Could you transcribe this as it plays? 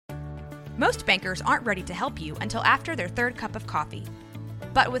Most bankers aren't ready to help you until after their third cup of coffee.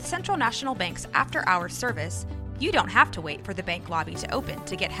 But with Central National Bank's after-hours service, you don't have to wait for the bank lobby to open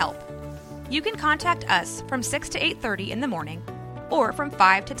to get help. You can contact us from 6 to 8:30 in the morning or from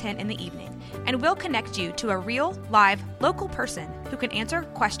 5 to 10 in the evening, and we'll connect you to a real, live, local person who can answer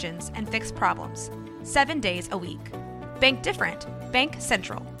questions and fix problems 7 days a week. Bank different. Bank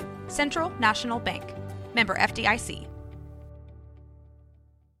Central. Central National Bank. Member FDIC.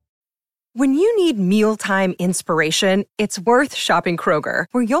 When you need mealtime inspiration, it's worth shopping Kroger,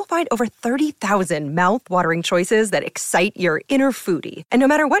 where you'll find over 30,000 mouth-watering choices that excite your inner foodie. And no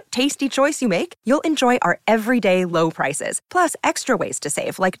matter what tasty choice you make, you'll enjoy our everyday low prices, plus extra ways to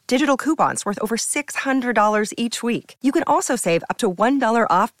save, like digital coupons worth over $600 each week. You can also save up to $1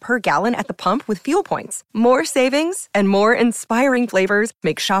 off per gallon at the pump with fuel points. More savings and more inspiring flavors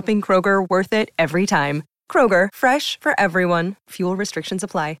make shopping Kroger worth it every time. Kroger, fresh for everyone. Fuel restrictions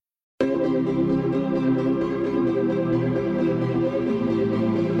apply.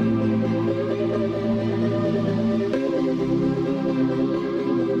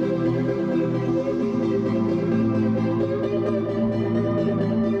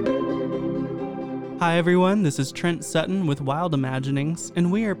 Hi everyone, this is Trent Sutton with Wild Imaginings,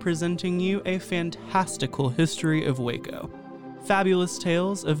 and we are presenting you a fantastical history of Waco. Fabulous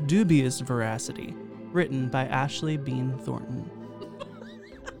tales of dubious veracity, written by Ashley Bean Thornton.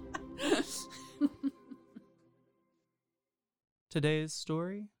 Today's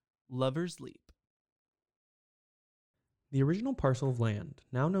story, Lover's Leap. The original parcel of land,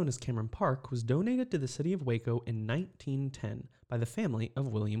 now known as Cameron Park, was donated to the city of Waco in 1910 by the family of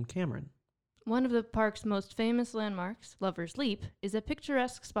William Cameron. One of the park's most famous landmarks, Lover's Leap, is a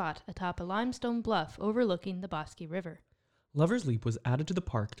picturesque spot atop a limestone bluff overlooking the Bosque River. Lover's Leap was added to the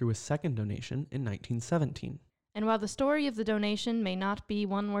park through a second donation in 1917. And while the story of the donation may not be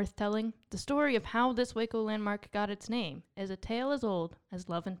one worth telling, the story of how this Waco landmark got its name is a tale as old as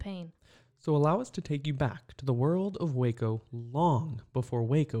love and pain. So allow us to take you back to the world of Waco long before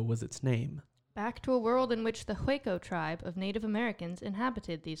Waco was its name. Back to a world in which the Hueco tribe of Native Americans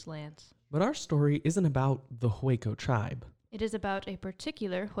inhabited these lands. But our story isn't about the Hueco tribe. It is about a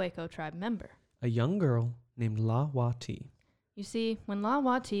particular Hueco tribe member. A young girl named La-Wa-Ti. You see, when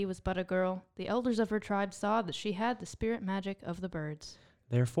La-Wa-Ti was but a girl, the elders of her tribe saw that she had the spirit magic of the birds.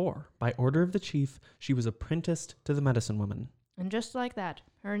 Therefore, by order of the chief, she was apprenticed to the medicine woman. And just like that,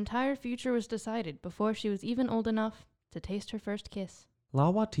 her entire future was decided before she was even old enough to taste her first kiss.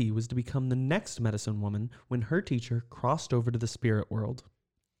 La-Wa-Ti was to become the next medicine woman when her teacher crossed over to the spirit world.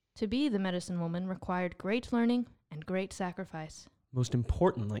 To be the medicine woman required great learning and great sacrifice. Most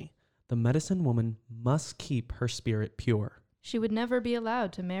importantly, the medicine woman must keep her spirit pure. She would never be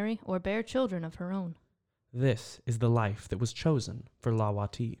allowed to marry or bear children of her own. This is the life that was chosen for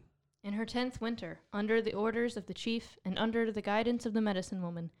La-Wa-Ti. In her 10th winter, under the orders of the chief and under the guidance of the medicine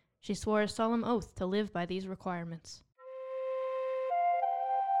woman, she swore a solemn oath to live by these requirements.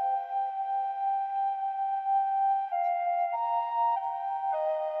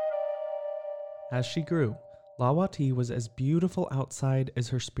 As she grew, La-Wa-Ti was as beautiful outside as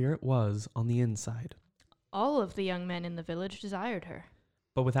her spirit was on the inside. All of the young men in the village desired her.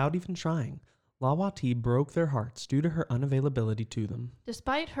 But without even trying, La-Wa-Ti broke their hearts due to her unavailability to them.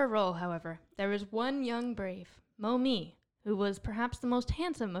 Despite her role, however, there was one young brave, Mo-Mi, who was perhaps the most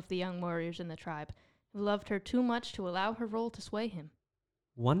handsome of the young warriors in the tribe, who loved her too much to allow her role to sway him.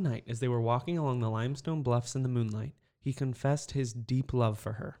 One night, as they were walking along the limestone bluffs in the moonlight, he confessed his deep love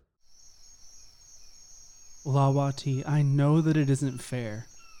for her. La-Wa-Ti, I know that it isn't fair,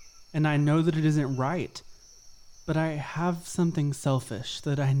 and I know that it isn't right, but I have something selfish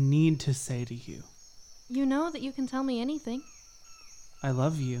that I need to say to you. You know that you can tell me anything. I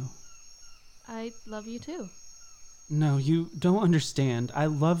love you. I love you too. No, you don't understand. I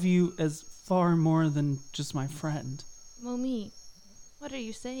love you as far more than just my friend. Mo-Mi, what are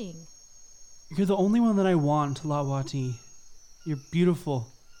you saying? You're the only one that I want, La-Wa-Ti. You're beautiful,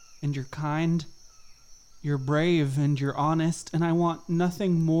 and you're kind. You're brave and you're honest, and I want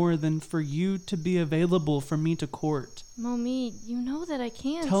nothing more than for you to be available for me to court. Mo-Mi, you know that I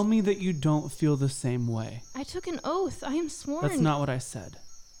can't. Tell me that you don't feel the same way. I took an oath. I am sworn. That's not what I said.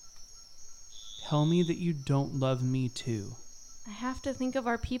 Tell me that you don't love me too. I have to think of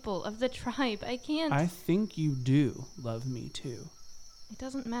our people, of the tribe. I can't. I think you do love me too. It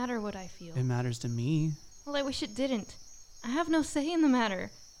doesn't matter what I feel. It matters to me. Well, I wish it didn't. I have no say in the matter.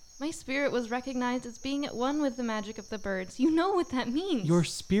 My spirit was recognized as being at one with the magic of the birds. You know what that means. Your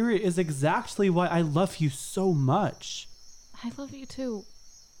spirit is exactly why I love you so much. I love you too.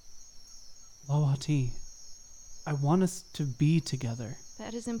 La-Wa-Ti, I want us to be together.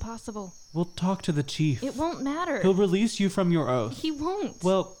 That is impossible. We'll talk to the chief. It won't matter. He'll release you from your oath. He won't.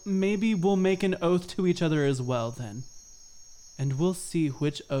 Well, maybe we'll make an oath to each other as well then. And we'll see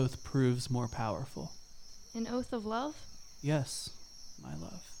which oath proves more powerful. An oath of love? Yes, my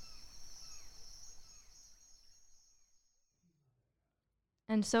love.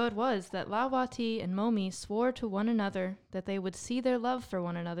 And so it was that Lawati and Momi swore to one another that they would see their love for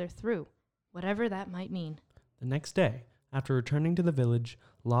one another through, whatever that might mean. The next day, after returning to the village,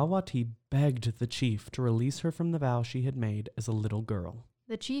 Lawati begged the chief to release her from the vow she had made as a little girl.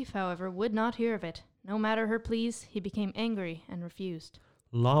 The chief, however, would not hear of it. No matter her pleas, he became angry and refused.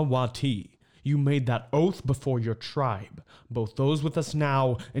 Lawati, you made that oath before your tribe, both those with us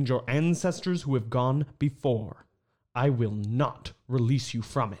now and your ancestors who have gone before. I will not release you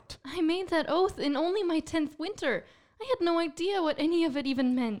from it. I made that oath in only my 10th winter. I had no idea what any of it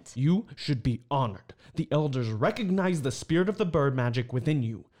even meant. You should be honored. The elders recognize the spirit of the bird magic within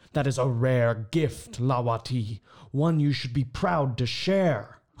you. That is a rare gift, Lawati, one you should be proud to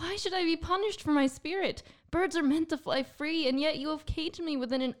share. Why should I be punished for my spirit? Birds are meant to fly free, and yet you have caged me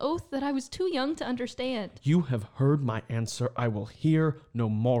within an oath that I was too young to understand. You have heard my answer. I will hear no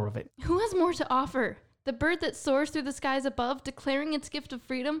more of it. Who has more to offer? The bird that soars through the skies above, declaring its gift of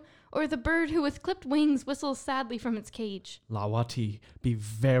freedom, or the bird who with clipped wings whistles sadly from its cage? Lawati, be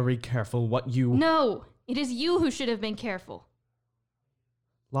very careful what you... No! It is you who should have been careful.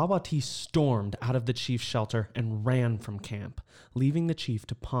 Lawati stormed out of the chief's shelter and ran from camp, leaving the chief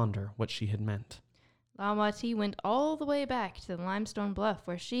to ponder what she had meant. Lawati went all the way back to the limestone bluff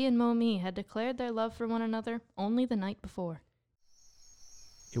where she and Momi had declared their love for one another only the night before.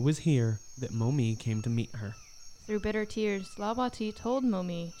 It was here that Momi came to meet her. Through bitter tears, Lawati told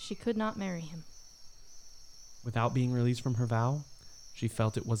Momi she could not marry him. Without being released from her vow, she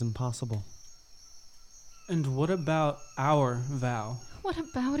felt it was impossible. And what about our vow? What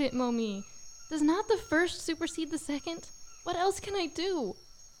about it, Momi? Does not the first supersede the second? What else can I do?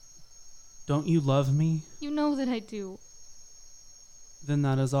 Don't you love me? You know that I do. Then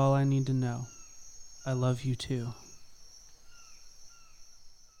that is all I need to know. I love you too.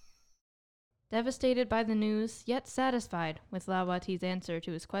 Devastated by the news, yet satisfied with Lawati's answer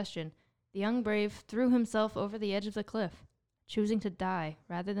to his question, the young brave threw himself over the edge of the cliff, choosing to die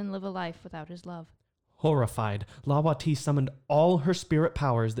rather than live a life without his love. Horrified, Lawati summoned all her spirit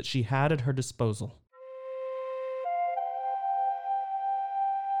powers that she had at her disposal.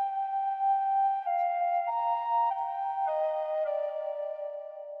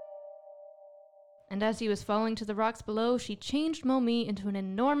 And as he was falling to the rocks below, she changed Momi into an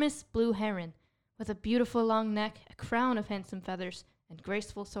enormous blue heron, with a beautiful long neck, a crown of handsome feathers, and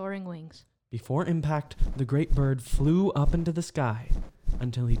graceful soaring wings. Before impact, the great bird flew up into the sky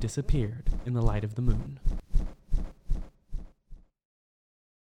until he disappeared in the light of the moon.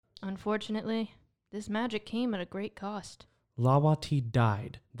 Unfortunately, this magic came at a great cost. Lawati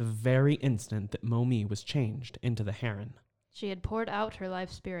died the very instant that Momi was changed into the heron. She had poured out her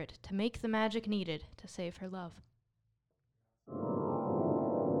life spirit to make the magic needed to save her love.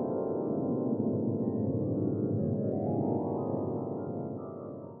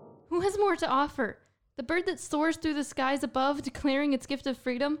 Who has more to offer? The bird that soars through the skies above, declaring its gift of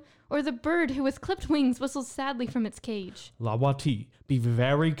freedom, or the bird who with clipped wings whistles sadly from its cage? Lawati, be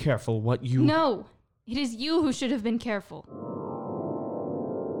very careful what you... No! It is you who should have been careful.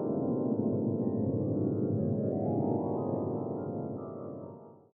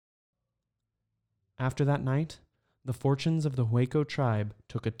 After that night, the fortunes of the Hueco tribe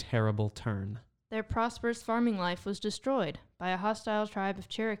took a terrible turn. Their prosperous farming life was destroyed by a hostile tribe of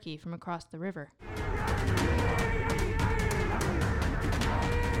Cherokee from across the river.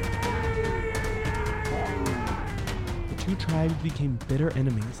 The two tribes became bitter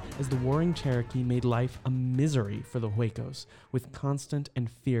enemies as the warring Cherokee made life a misery for the Huecos with constant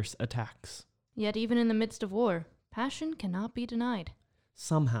and fierce attacks. Yet even in the midst of war, passion cannot be denied.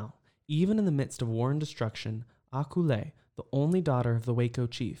 Somehow, even in the midst of war and destruction, Akule, the only daughter of the Hueco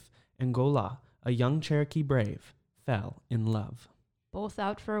chief, and Gola, a young Cherokee brave, fell in love. Both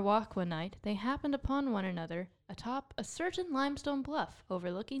out for a walk one night, they happened upon one another atop a certain limestone bluff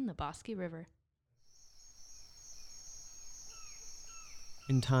overlooking the Bosque River.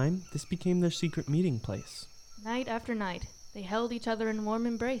 In time, this became their secret meeting place. Night after night, they held each other in warm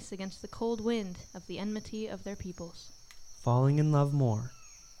embrace against the cold wind of the enmity of their peoples. Falling in love more,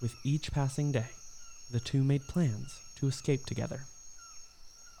 with each passing day, the two made plans to escape together.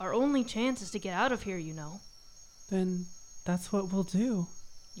 Our only chance is to get out of here, you know. Then that's what we'll do.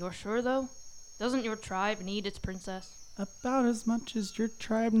 You're sure, though? Doesn't your tribe need its princess? About as much as your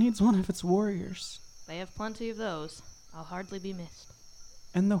tribe needs one of its warriors. They have plenty of those. I'll hardly be missed.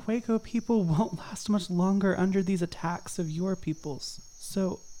 And the Waco people won't last much longer under these attacks of your peoples,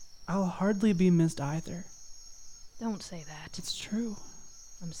 so I'll hardly be missed either. Don't say that. It's true.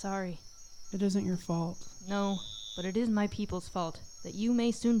 I'm sorry. It isn't your fault. No, but it is my people's fault that you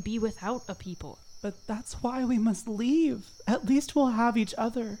may soon be without a people. But that's why we must leave. At least we'll have each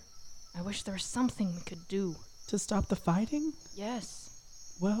other. I wish there was something we could do. To stop the fighting?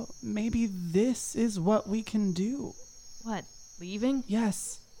 Yes. Well, maybe this is what we can do. What, leaving?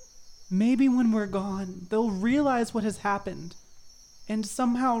 Yes. Maybe when we're gone, they'll realize what has happened and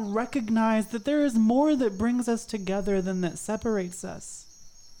somehow recognize that there is more that brings us together than that separates us.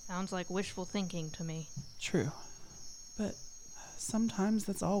 Sounds like wishful thinking to me. True. But sometimes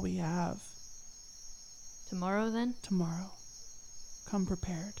that's all we have. Tomorrow, then? Tomorrow. Come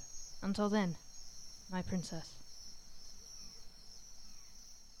prepared. Until then, my princess.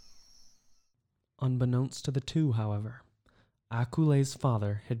 Unbeknownst to the two, however, Akule's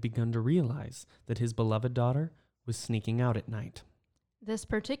father had begun to realize that his beloved daughter was sneaking out at night. This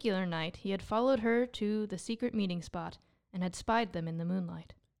particular night, he had followed her to the secret meeting spot and had spied them in the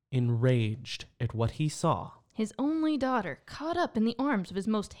moonlight. Enraged at what he saw, His only daughter, caught up in the arms of his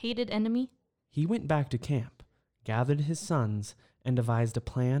most hated enemy. he went back to camp, gathered his sons, and devised a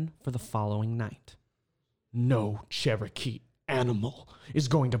plan for the following night. No Cherokee animal is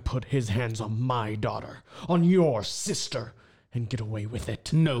going to put his hands on my daughter, on your sister, and get away with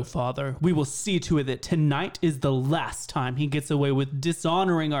it. No, Father. We will see to it that tonight is the last time he gets away with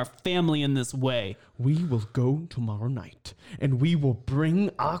dishonoring our family in this way. We will go tomorrow night, and we will bring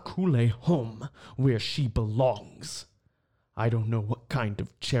Akule home where she belongs. I don't know what kind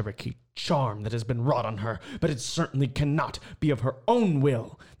of Cherokee charm that has been wrought on her, but it certainly cannot be of her own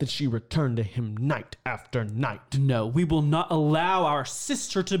will that she return to him night after night. No, we will not allow our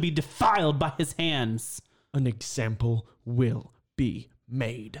sister to be defiled by his hands. An example will be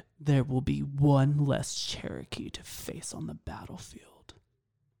made. There will be one less Cherokee to face on the battlefield.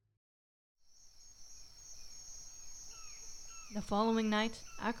 The following night,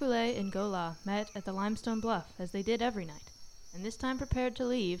 Akule and Gola met at the limestone bluff as they did every night, and this time prepared to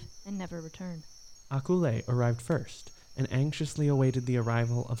leave and never return. Akule arrived first and anxiously awaited the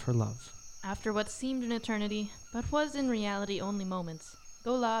arrival of her love. After what seemed an eternity, but was in reality only moments,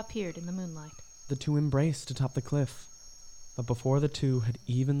 Gola appeared in the moonlight. The two embraced atop the cliff, but before the two had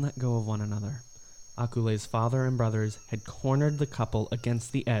even let go of one another, Akule's father and brothers had cornered the couple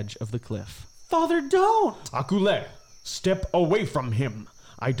against the edge of the cliff. Father, don't! Akule, step away from him.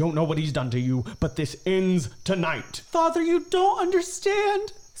 I don't know what he's done to you, but this ends tonight. Father, you don't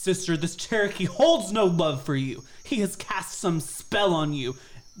understand. Sister, this Cherokee holds no love for you. He has cast some spell on you.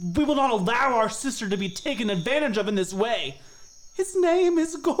 We will not allow our sister to be taken advantage of in this way. His name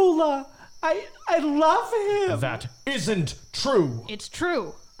is Gola. I love him. That isn't true. It's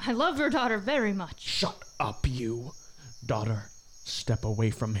true. I love your daughter very much. Shut up, you. Daughter, step away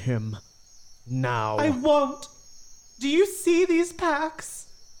from him. Now. I won't. Do you see these packs?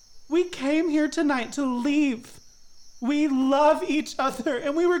 We came here tonight to leave. We love each other,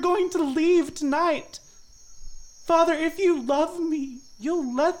 and we were going to leave tonight. Father, if you love me,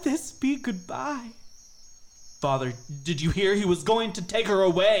 you'll let this be goodbye. Father, did you hear he was going to take her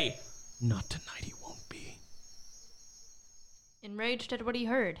away? Not tonight, he won't be. Enraged at what he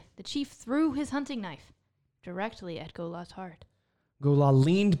heard, the chief threw his hunting knife directly at Gola's heart. Gola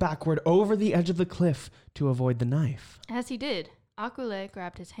leaned backward over the edge of the cliff to avoid the knife. As he did, Akule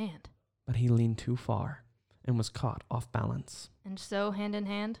grabbed his hand, But he leaned too far and was caught off balance. and so, hand in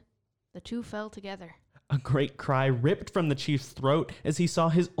hand, the two fell together. A great cry ripped from the chief's throat as he saw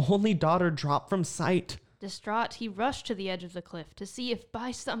his only daughter drop from sight. Distraught, he rushed to the edge of the cliff to see if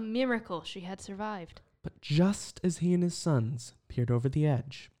by some miracle she had survived. But just as he and his sons peered over the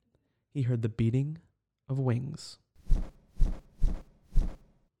edge, he heard the beating of wings.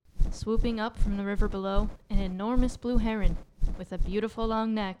 Swooping up from the river below, an enormous blue heron, with a beautiful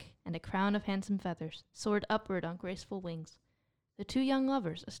long neck and a crown of handsome feathers, soared upward on graceful wings, the two young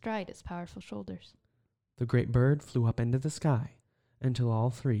lovers astride its powerful shoulders. The great bird flew up into the sky until all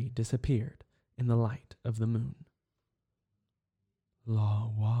three disappeared in the light of the moon.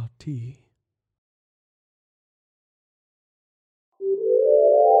 Lawati.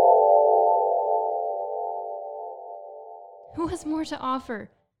 Who has more to offer?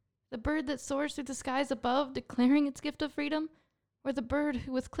 The bird that soars through the skies above, declaring its gift of freedom? Or the bird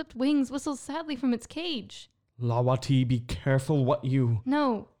who with clipped wings whistles sadly from its cage? Lawati, be careful what you...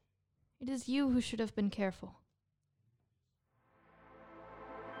 No, it is you who should have been careful.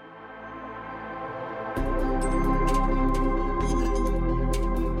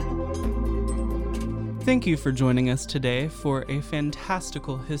 Thank you for joining us today for A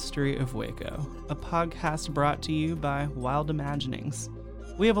Fantastical History of Waco, a podcast brought to you by Wild Imaginings.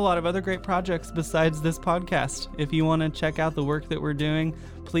 We have a lot of other great projects besides this podcast. If you want to check out the work that we're doing,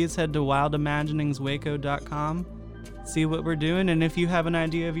 please head to wildimaginingswaco.com, see what we're doing, and if you have an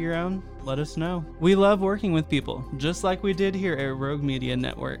idea of your own, let us know. We love working with people, just like we did here at Rogue Media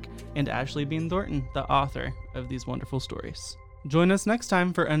Network, and Ashley Bean Thornton, the author of these wonderful stories. Join us next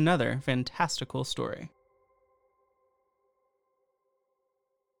time for another fantastical story.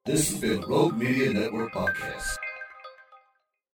 This has been Rogue Media Network Podcast.